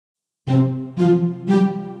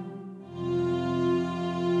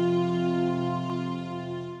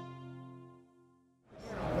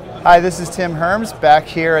Hi, this is Tim Herms back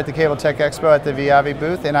here at the Cable-Tec Expo at the VIAVI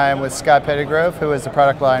booth, and I am with Scott Pettigrove, who is the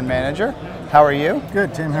product line manager. How are you?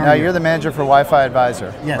 Good, Tim. How are you? Now you're the manager for Wi-Fi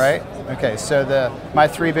Advisor, yes. Right? Okay, so my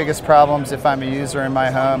three biggest problems if I'm a user in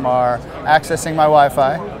my home are accessing my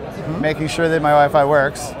Wi-Fi, making sure that my Wi-Fi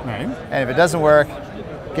works, right. And if it doesn't work,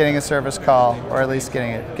 getting a service call, or at least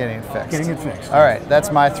getting it fixed. Getting it fixed. All right,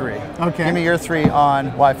 that's my three. Okay. Give me your three on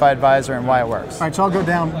Wi-Fi Advisor and why it works. All right, so I'll go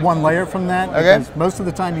down one layer from that. Okay. Because most of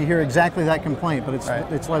the time you hear exactly that complaint, but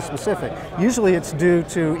it's less specific. Usually it's due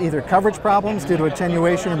to either coverage problems, due to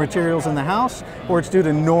attenuation of materials in the house, or it's due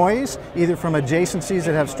to noise, either from adjacencies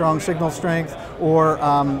that have strong signal strength, or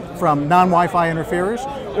from non-Wi-Fi interferers,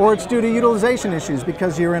 or it's due to utilization issues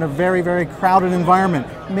because you're in a very, very crowded environment,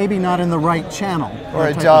 maybe not in the right channel. Or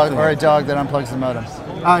a dog that unplugs the modem.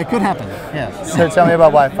 It could happen, yes. So tell me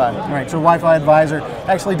about Wi-Fi. Right, so Wi-Fi Advisor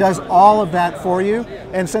actually does all of that for you.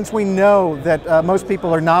 And since we know that most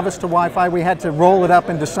people are novice to Wi-Fi, we had to roll it up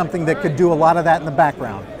into something that could do a lot of that in the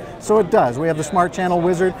background. So it does. We have the Smart Channel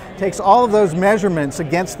Wizard, takes all of those measurements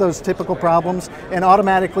against those typical problems and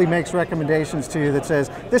automatically makes recommendations to you that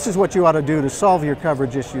says, this is what you ought to do to solve your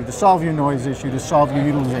coverage issue, to solve your noise issue, to solve your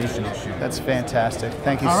utilization issue. That's fantastic.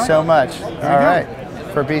 Thank you so much. All right.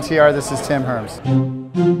 For BTR, this is Tim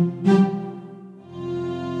Herms.